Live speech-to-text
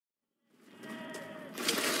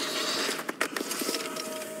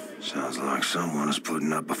Sounds like someone is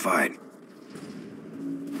putting up a fight.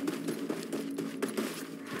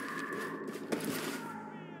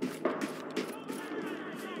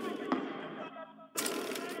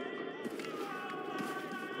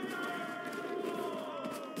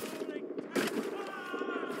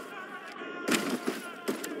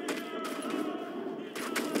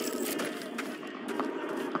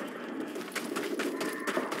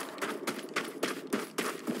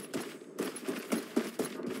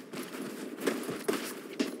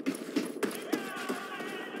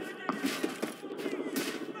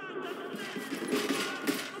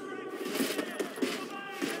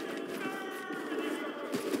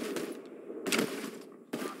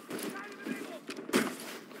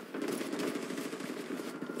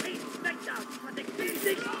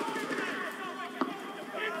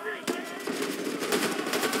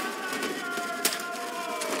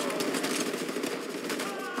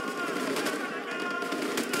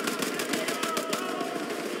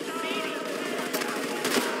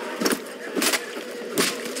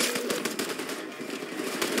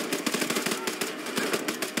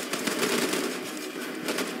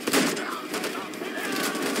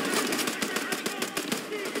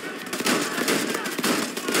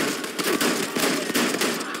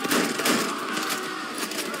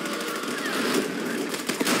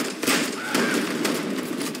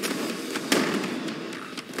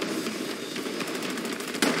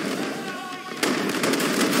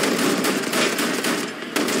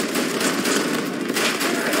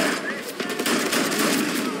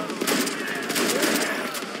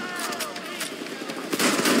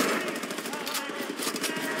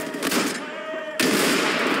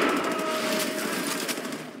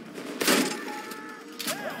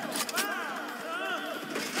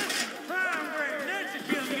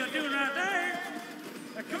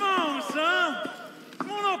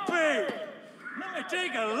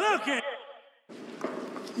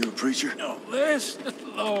 Preacher? No, this?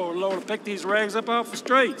 Lord, pick these rags up off the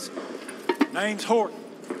streets. Name's Horton.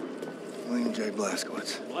 William J.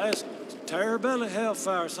 Blaskowitz. Blaskowitz? Terror-belly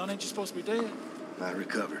hellfire, son. Ain't you supposed to be dead? I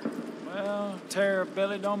recovered. Well,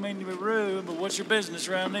 terror-belly don't mean to be rude, but what's your business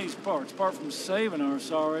around these parts, apart from saving our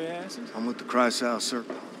sorry asses? I'm with the Chrysal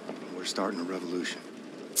Circle. We're starting a revolution.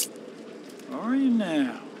 Are you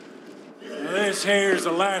now? This here's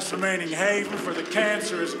the last remaining haven for the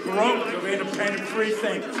cancerous growth of independent free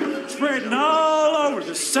thinkers, spreading all over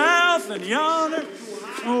the South and yonder.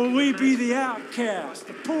 Oh, we be the outcast,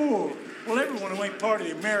 the poor. Well, everyone who ain't part of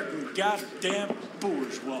the American goddamn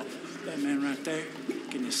bourgeois. That man right there,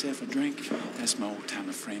 getting yourself a drink, that's my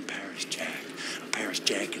old-timer friend Paris Jack. Paris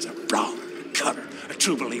Jack is a brawler, a cutter, a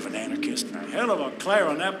true believing anarchist, and a hell of a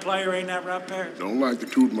clarinet player, ain't that right, Paris? Don't like to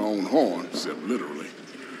toot my own horn, except literally.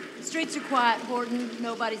 Streets are quiet, Horton.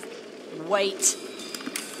 Nobody's... Wait.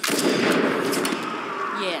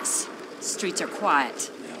 Yes, streets are quiet.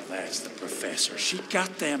 Now that's the professor. She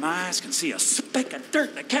got them eyes, can see a speck of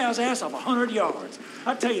dirt in a cow's ass off 100 yards.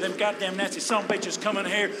 I tell you, them goddamn nasty son bitches coming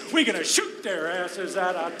here, we gonna shoot their asses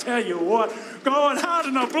out. I tell you what, going out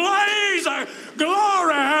in a blaze of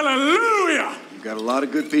glory, hallelujah! We've got a lot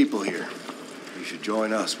of good people here. You should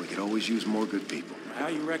join us. We could always use more good people. How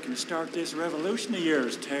you reckon to start this revolution of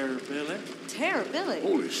yours, Terror-Billy? Terror-Billy?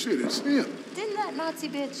 Holy shit, it's him. Didn't that Nazi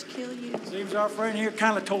bitch kill you? Seems our friend here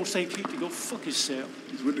kind of told St. Pete to go fuck himself.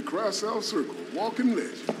 He's with the Chrysal Circle, walking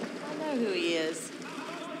legend. I know who he is.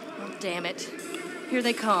 Oh, damn it. Here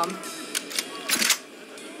they come.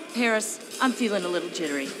 Paris, I'm feeling a little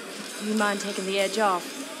jittery. You mind taking the edge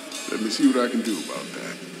off? Let me see what I can do about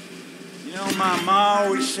that. You know, my ma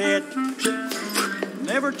always said,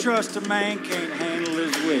 never trust a man can't handle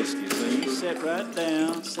his whiskey. So you sit right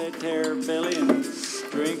down, say Terror-Billy, and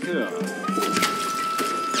drink up.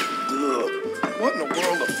 Ugh. What in the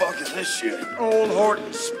world the fuck is this shit? Old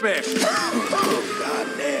Horton special. Oh,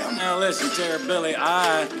 goddamn. Now listen, Terror-Billy,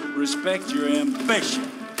 I respect your ambition,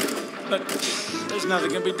 but there's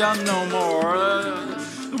nothing can be done no more.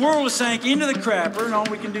 The world has sank into the crapper, and all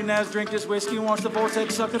we can do now is drink this whiskey and watch the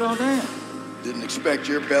vortex suck it all down. Didn't expect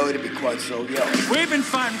your belly to be quite so young. We've been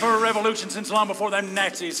fighting for a revolution since long before them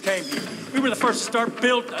Nazis came here. We were the first to start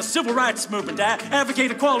build a civil rights movement to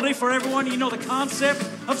advocate equality for everyone. You know the concept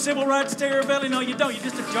of civil rights, Terror-Billy? No, you don't. You're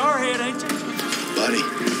just a jarhead, ain't you? Buddy,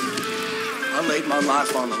 I laid my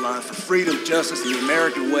life on the line for freedom, justice, and the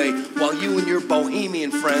American way while you and your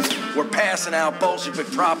bohemian friends were passing out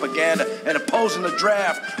Bolshevik propaganda and opposing the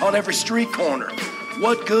draft on every street corner.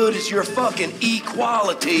 What good is your fucking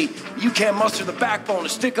equality? You can't muster the backbone to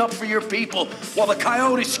stick up for your people while the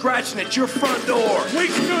coyote's scratching at your front door. We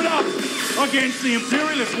stood up against the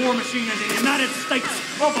imperialist war machine in the United States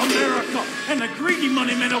of America and the greedy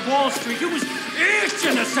money men of Wall Street who was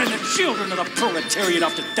itching to send the children of the proletariat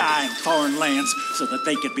off to die in foreign lands so that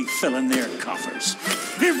they could be filling their coffers.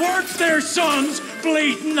 It weren't their sons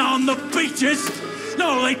bleeding on the beaches.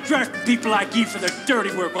 No, they drafted people like you for their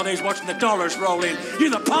dirty work while they was watching the dollars roll in. You're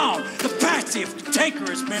the pawn, the passive, the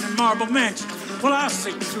takerest men in Marble Mansion. Well, I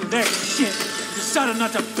see through that shit. Decided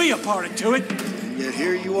not to be a party to it. Yet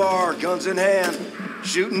here you are, guns in hand,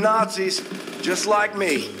 shooting Nazis, just like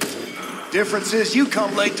me. Difference is you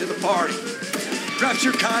come late to the party. Perhaps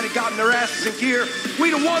your kind had gotten their asses in gear,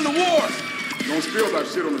 we'd have won the war. Don't spill that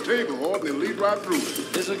shit on the table, Horde, and then lead right through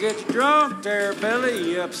it. This'll get you drunk, Terror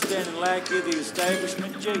Belly, you upstanding lackey of the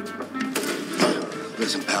establishment, Jake.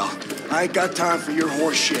 Listen, pal, I ain't got time for your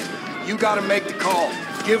horse shit. You gotta make the call.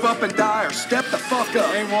 Give up and die or step the fuck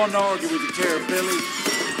up. Ain't wanting to argue with you, Terror Billy.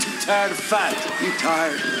 Too tired of fighting. You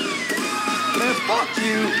tired? Man, fuck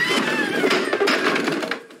you.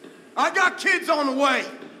 I got kids on the way.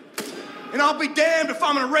 And I'll be damned if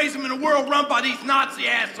I'm gonna raise them in a world run by these Nazi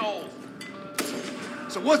assholes.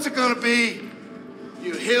 So what's it gonna be?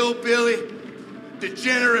 You hillbilly,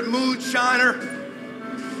 degenerate moonshiner,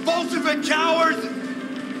 Bolshevik cowards,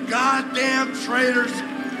 goddamn traitors.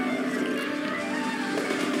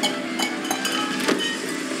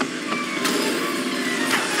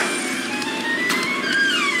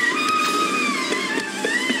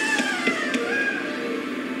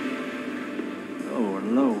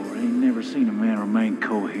 Lord, ain't never seen a man remain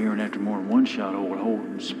coherent after more than one shot of old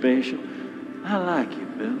Holden Special. I like you,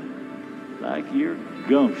 Billy. Like your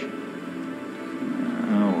gumption.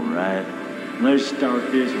 All right, let's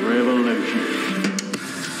start this revolution.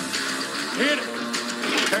 Hit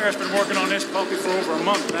it. Paris been working on this puppy for over a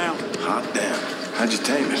month now. Hot damn. How'd you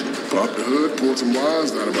tame it? Pop the hood, pull some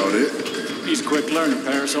wires, that about it. He's a quick learner,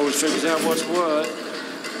 Paris always figures out what's what.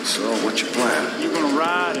 So, what's your plan? You're gonna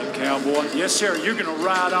ride it, cowboy. Yes, sir. You're gonna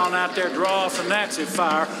ride on out there, draw off the Nazi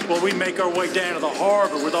fire while we make our way down to the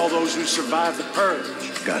harbor with all those who survived the purge.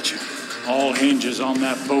 Gotcha. All hinges on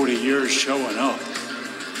that boat of yours showing up.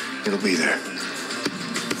 It'll be there.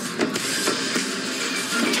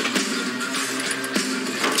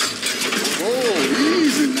 Oh,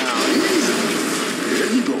 easy now, easy.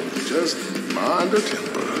 There you go. Just mind the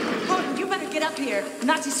temper. Holden, you better get up here.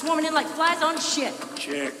 Nazis swarming in like flies on shit.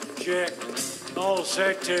 Check, check. All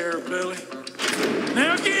set, Terror Billy.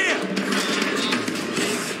 Now get!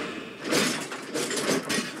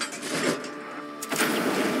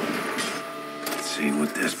 Let's see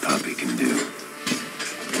what this puppy can do.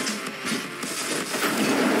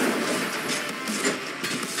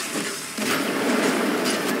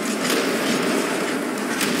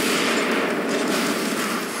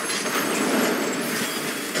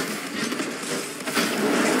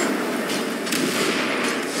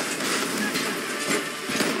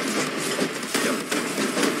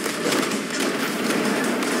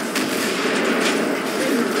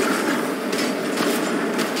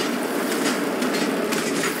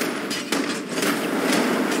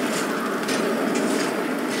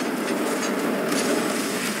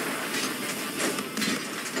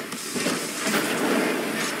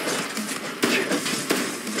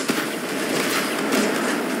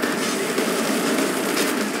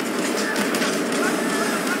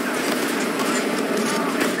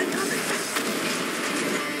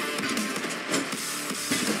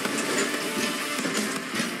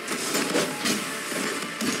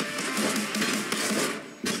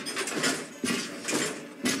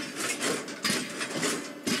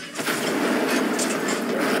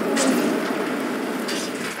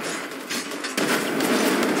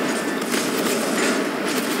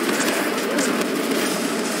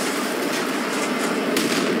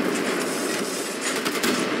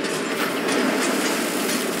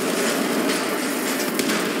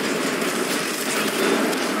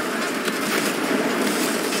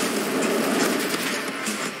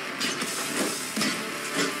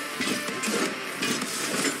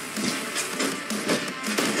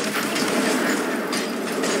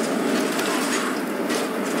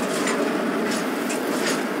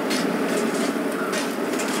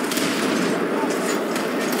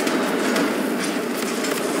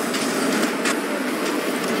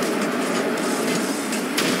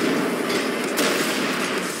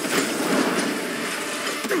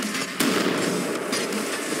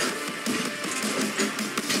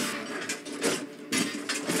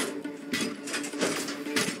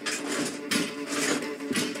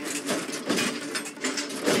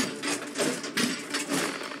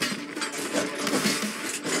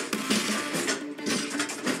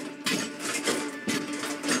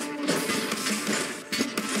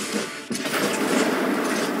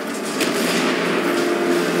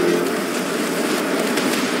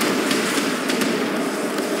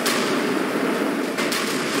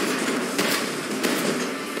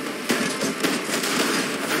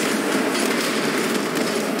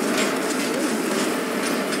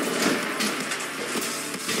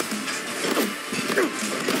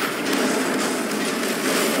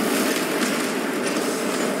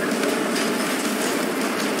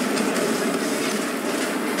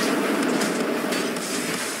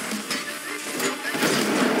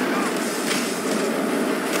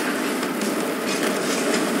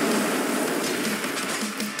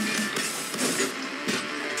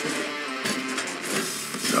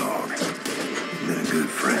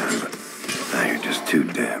 too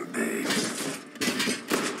damn big.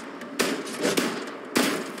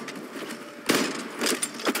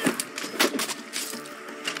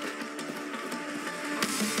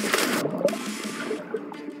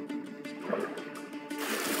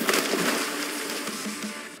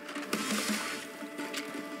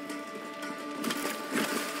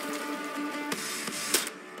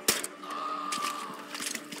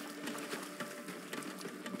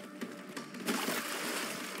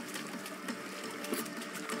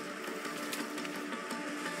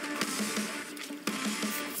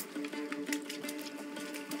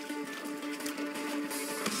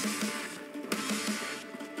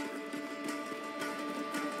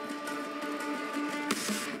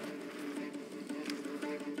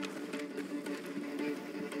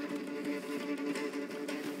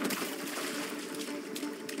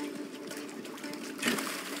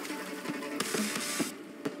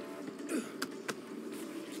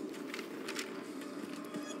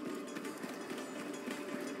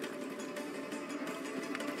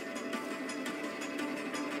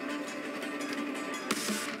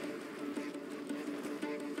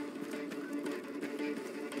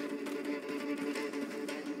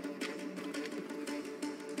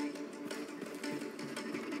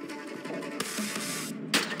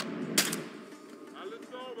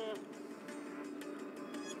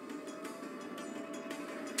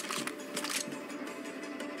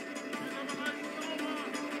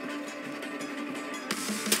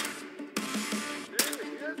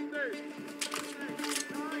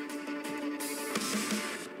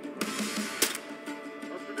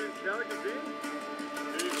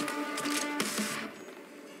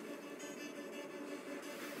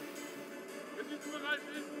 Wenn dies bereit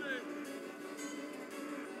ist,